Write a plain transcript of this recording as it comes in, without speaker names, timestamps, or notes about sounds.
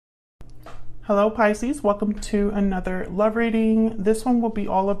Hello Pisces, welcome to another love reading. This one will be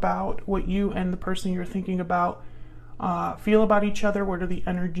all about what you and the person you're thinking about feel about each other. What are the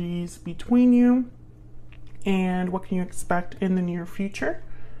energies between you and what can you expect in the near future?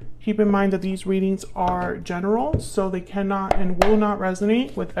 Keep in mind that these readings are general, so they cannot and will not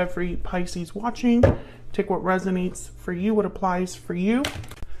resonate with every Pisces watching. Take what resonates for you, what applies for you.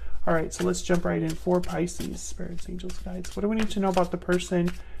 All right, so let's jump right in. For Pisces, spirits, angels, guides. What do we need to know about the person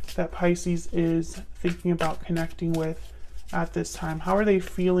that Pisces is thinking about connecting with at this time? How are they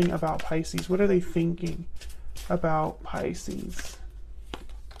feeling about Pisces? What are they thinking about Pisces?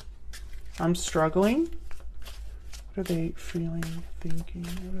 I'm struggling. What are they feeling, thinking?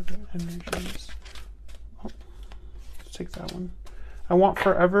 What are the energies? Oh, let's take that one. I want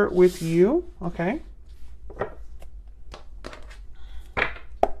forever with you. Okay.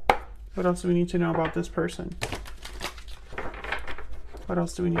 What else do we need to know about this person? What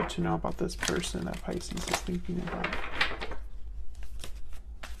else do we need to know about this person that Pisces is thinking about?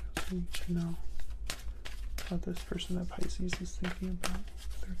 What do we need to know about this person that Pisces is thinking about?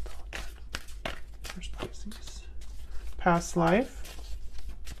 Their thoughts. There's Pisces. Past life.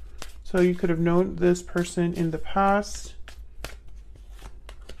 So you could have known this person in the past.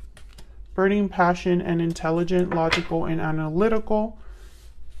 Burning passion and intelligent, logical, and analytical.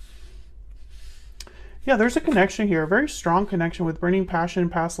 Yeah, there's a connection here, a very strong connection with burning passion,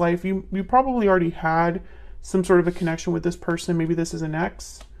 past life. You probably already had some sort of a connection with this person. Maybe this is an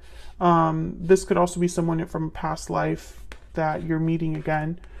ex. This could also be someone from a past life that you're meeting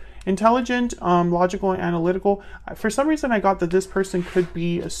again. Intelligent, logical, and analytical. For some reason, I got that this person could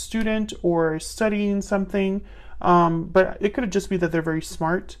be a student or studying something, but it could just be that they're very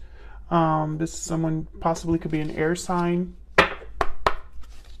smart. This someone possibly could be an air sign.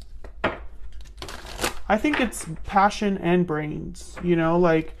 I think it's passion and brains, you know,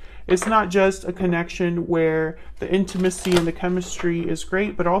 like it's not just a connection where the intimacy and the chemistry is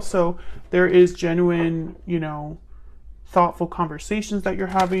great, but also there is genuine, you know, thoughtful conversations that you're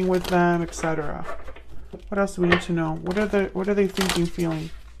having with them, etc. What else do we need to know? What are they thinking, feeling?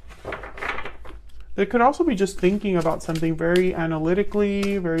 They could also be just thinking about something very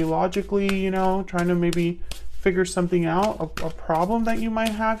analytically, very logically, you know, trying to maybe figure something out, a problem that you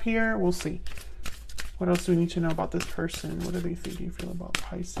might have here. We'll see. What else do we need to know about this person? What are they thinking, feel about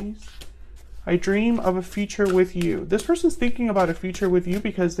Pisces? I dream of a future with you. This person's thinking about a future with you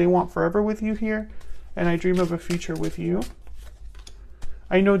because they want forever with you here. And I dream of a future with you.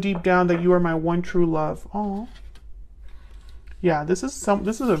 I know deep down that you are my one true love. Oh, yeah. This is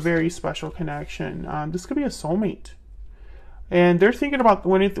a very special connection. This could be a soulmate, and they're thinking about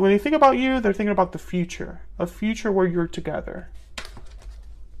when they think about you, they're thinking about the future, a future where you're together.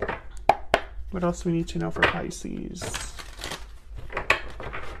 What else do we need to know for Pisces?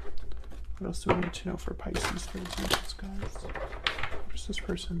 What else do we need to know for Pisces, guys? What is this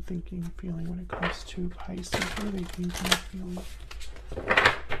person thinking, feeling when it comes to Pisces? What are they thinking, feeling?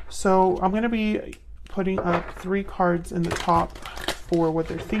 So I'm going to be putting up 3 cards in the top for what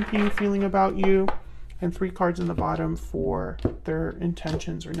they're thinking, feeling about you, and 3 cards in the bottom for their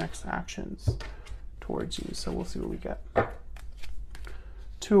intentions or next actions towards you. So we'll see what we get.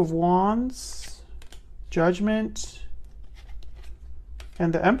 2 of Wands, Judgment,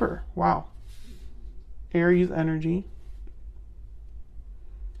 and the Emperor. Wow. Aries energy.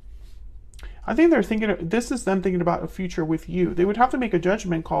 I think they're thinking, this is them thinking about a future with you. They would have to make a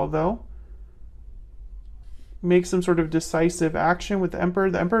judgment call, though. Make some sort of decisive action with the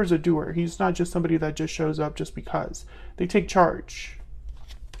Emperor. The Emperor is a doer. He's not just somebody that just shows up just because. They take charge.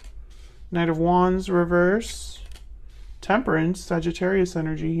 Knight of Wands, reverse. Temperance, Sagittarius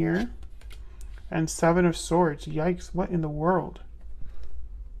energy here. And 7 of Swords. Yikes, what in the world?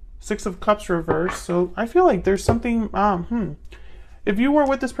 6 of Cups reverse. So I feel like there's something, if you were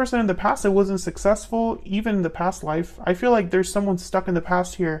with this person in the past, it wasn't successful, even in the past life. I feel like there's someone stuck in the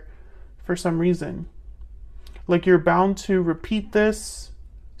past here for some reason. Like you're bound to repeat this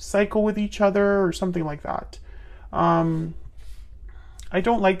cycle with each other or something like that. I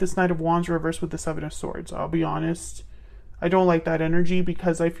don't like this Knight of Wands reverse with the 7 of Swords, I'll be honest. I don't like that energy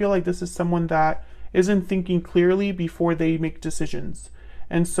because I feel like this is someone that isn't thinking clearly before they make decisions.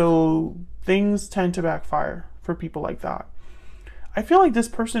 And so things tend to backfire for people like that. I feel like this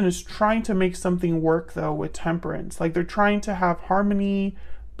person is trying to make something work though with Temperance. Like they're trying to have harmony,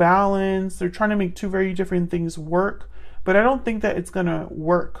 balance. They're trying to make 2 very different things work. But I don't think that it's going to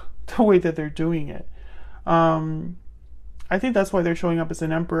work the way that they're doing it. I think that's why they're showing up as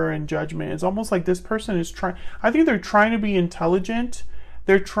an Emperor and Judgment. It's almost like this person is trying, I think they're trying to be intelligent.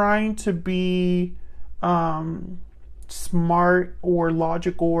 They're trying to be smart or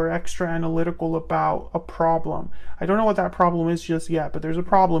logical or extra analytical about a problem. I don't know what that problem is just yet, but there's a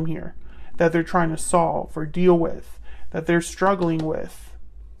problem here that they're trying to solve or deal with, that they're struggling with.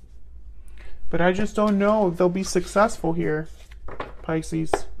 But I just don't know if they'll be successful here,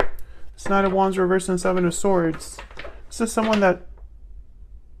 Pisces. It's Knight of Wands reversed and Seven of Swords. This is someone that,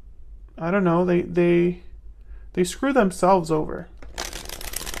 I don't know, they screw themselves over.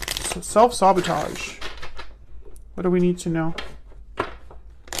 So self-sabotage. What do we need to know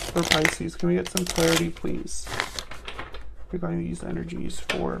for Pisces? Can we get some clarity, please, regarding these energies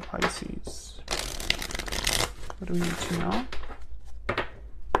for Pisces? What do we need to know?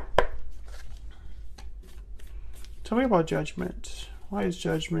 Tell me about Judgment. Why is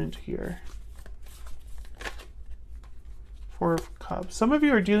Judgment here? Four of Cups. Some of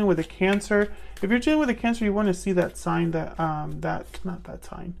you are dealing with a Cancer. If you're dealing with a Cancer, you want to see that sign that,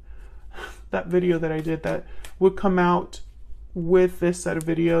 that video that I did that would come out with this set of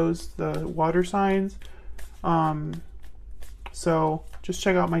videos, the water signs. So just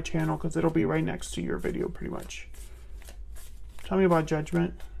check out my channel because it'll be right next to your video pretty much. Tell me about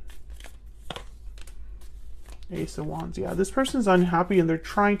Judgment. Ace of Wands. Yeah, this person's unhappy and they're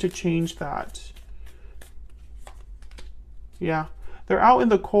trying to change that. Yeah, they're out in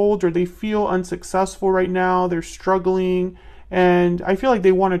the cold, or they feel unsuccessful right now. They're struggling, and I feel like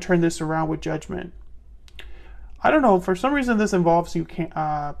they want to turn this around with Judgment. I don't know, for some reason this involves you,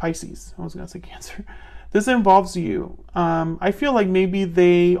 Pisces. I was going to say Cancer. This involves you. I feel like maybe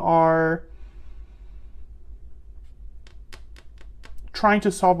they are trying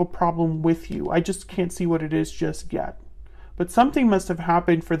to solve a problem with you. I just can't see what it is just yet. But something must have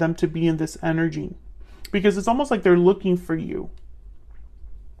happened for them to be in this energy, because it's almost like they're looking for you.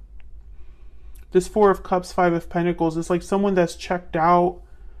 This Four of Cups, Five of Pentacles, is like someone that's checked out,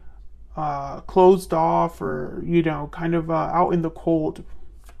 closed off, or, you know, kind of out in the cold.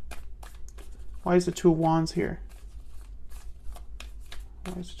 Why is the Two of Wands here?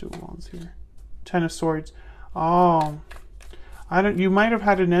 Why is the Two of Wands here? Ten of Swords. Oh, you might have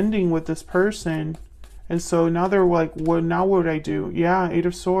had an ending with this person, and so now they're like, well, now what would I do? Yeah, Eight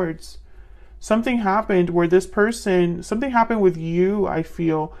of Swords. Something happened where this person, something happened with you, I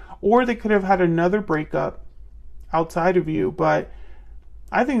feel, or they could have had another breakup outside of you. But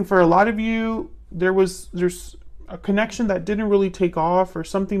I think for a lot of you, there's a connection that didn't really take off, or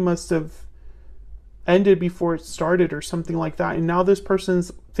something must have ended before it started or something like that. And now this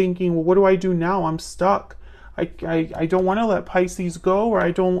person's thinking, well, what do I do now? I'm stuck. I don't want to let Pisces go, or I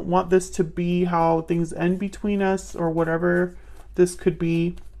don't want this to be how things end between us, or whatever this could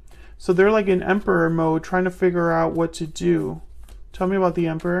be. So they're like in Emperor mode, trying to figure out what to do. Tell me about the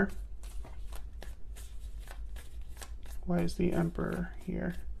Emperor. Why is the Emperor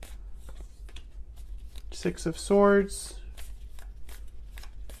here? Six of Swords.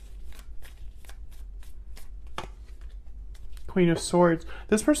 Queen of Swords.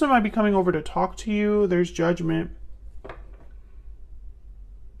 This person might be coming over to talk to you. There's Judgment.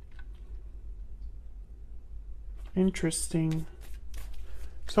 Interesting.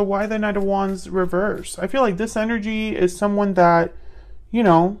 So why the Knight of Wands reverse? I feel like this energy is someone that, you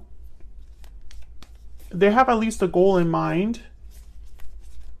know, they have at least a goal in mind.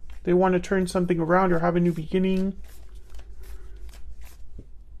 They want to turn something around or have a new beginning.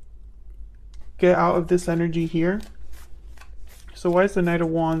 Get out of this energy here. So why is the Knight of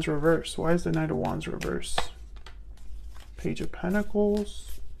Wands reverse? Why is the Knight of Wands reverse? Page of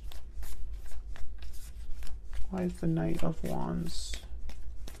Pentacles. Why is the Knight of Wands?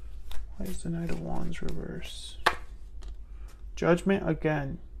 Why is the Knight of Wands reverse? Judgment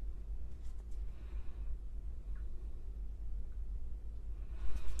again.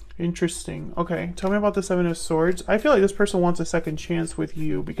 Interesting. Okay, tell me about the Seven of Swords. I feel like this person wants a second chance with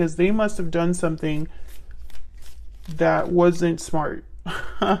you, because they must have done something that wasn't smart.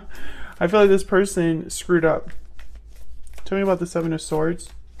 I feel like this person screwed up. Tell me about the Seven of Swords.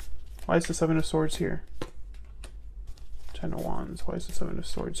 Why is the Seven of Swords here? Ten of Wands. Why is the Seven of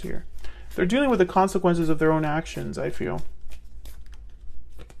Swords here? They're dealing with the consequences of their own actions, I feel.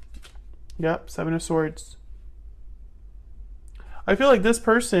 Yep, Seven of Swords. I feel like this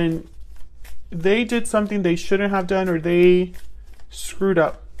person, they did something they shouldn't have done, or they screwed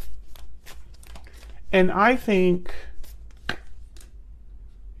up. And I think,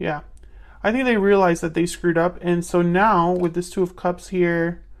 yeah, I think they realized that they screwed up. And so now with this Two of Cups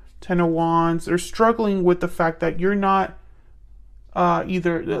here, Ten of Wands, they're struggling with the fact that you're not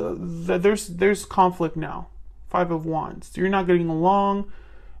there's conflict now. Five of Wands. You're not getting along.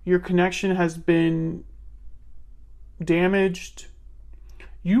 Your connection has been damaged.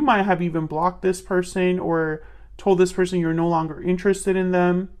 You might have even blocked this person or told this person you're no longer interested in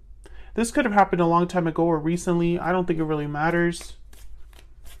them. This could have happened a long time ago or recently. I don't think it really matters.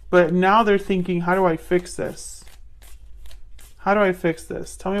 But now they're thinking, how do I fix this? How do I fix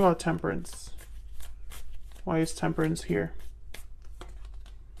this? Tell me about Temperance. Why is Temperance here?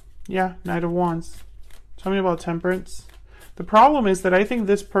 Yeah, Knight of Wands. Tell me about Temperance. The problem is that I think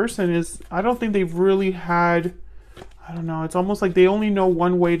this person is, I don't think they've really had, I don't know, it's almost like they only know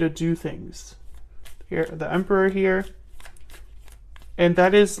one way to do things. Here, the Emperor here. And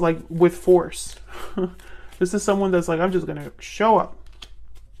that is like with force. This is someone that's like, I'm just going to show up.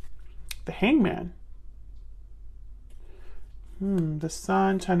 The Hangman. The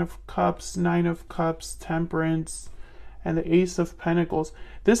Sun, 10 of Cups, 9 of Cups, Temperance, and the Ace of Pentacles.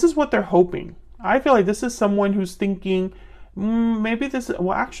 This is what they're hoping. I feel like this is someone who's thinking, maybe this,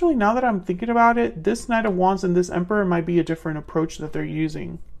 well, actually, now that I'm thinking about it, this Knight of Wands and this Emperor might be a different approach that they're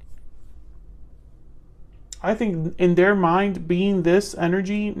using. I think in their mind, being this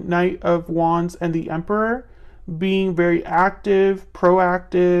energy, Knight of Wands and the Emperor, being very active,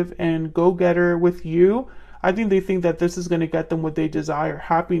 proactive, and go-getter with you, I think they think that this is going to get them what they desire.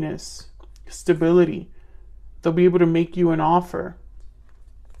 Happiness, stability. They'll be able to make you an offer.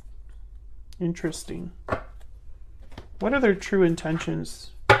 Interesting. What are their true intentions?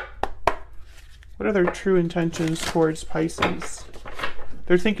 What are their true intentions towards Pisces?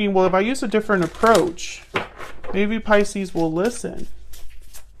 They're thinking, well, if I use a different approach, maybe Pisces will listen.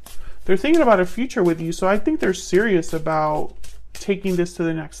 They're thinking about a future with you, so I think they're serious about taking this to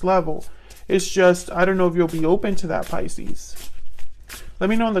the next level. It's just, I don't know if you'll be open to that, Pisces. Let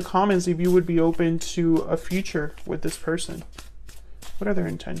me know in the comments if you would be open to a future with this person. What are their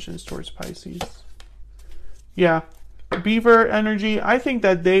intentions towards Pisces? Yeah, Beaver energy. I think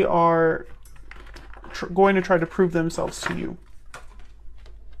that they are going to try to prove themselves to you.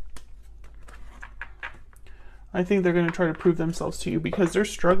 I think they're going to try to prove themselves to you because they're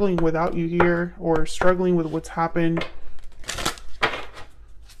struggling without you here, or struggling with what's happened.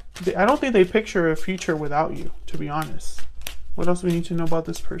 I don't think they picture a future without you, to be honest. What else do we need to know about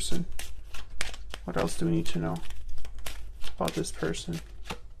this person? What else do we need to know about this person?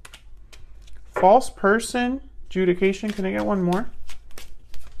 False person, adjudication. Can I get one more?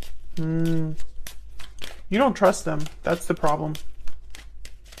 You don't trust them. That's the problem.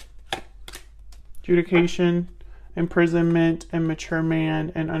 Adjudication, imprisonment, immature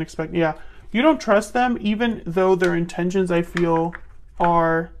man, and unexpected. Yeah, you don't trust them, even though their intentions, I feel,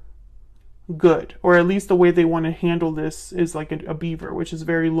 are good, or at least the way they want to handle this is like a beaver, which is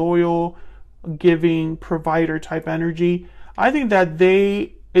very loyal, giving, provider type energy. I think that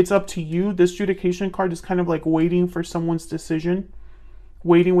it's up to you. This adjudication card is kind of like waiting for someone's decision,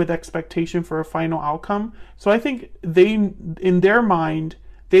 waiting with expectation for a final outcome. So I think in their mind,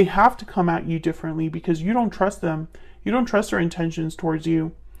 they have to come at you differently because you don't trust them. You don't trust their intentions towards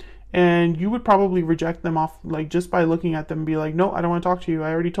you. And you would probably reject them off, like, just by looking at them and be like, no, I don't want to talk to you.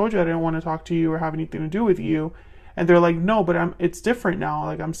 I already told you I didn't want to talk to you or have anything to do with you. And they're like, no, but it's different now.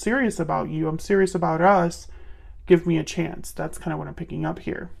 Like, I'm serious about you. I'm serious about us. Give me a chance. That's kind of what I'm picking up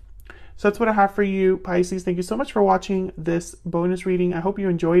here. So that's what I have for you, Pisces. Thank you so much for watching this bonus reading. I hope you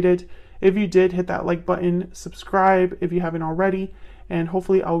enjoyed it. If you did, hit that like button, subscribe if you haven't already, and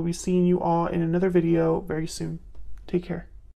hopefully I will be seeing you all in another video very soon. Take care.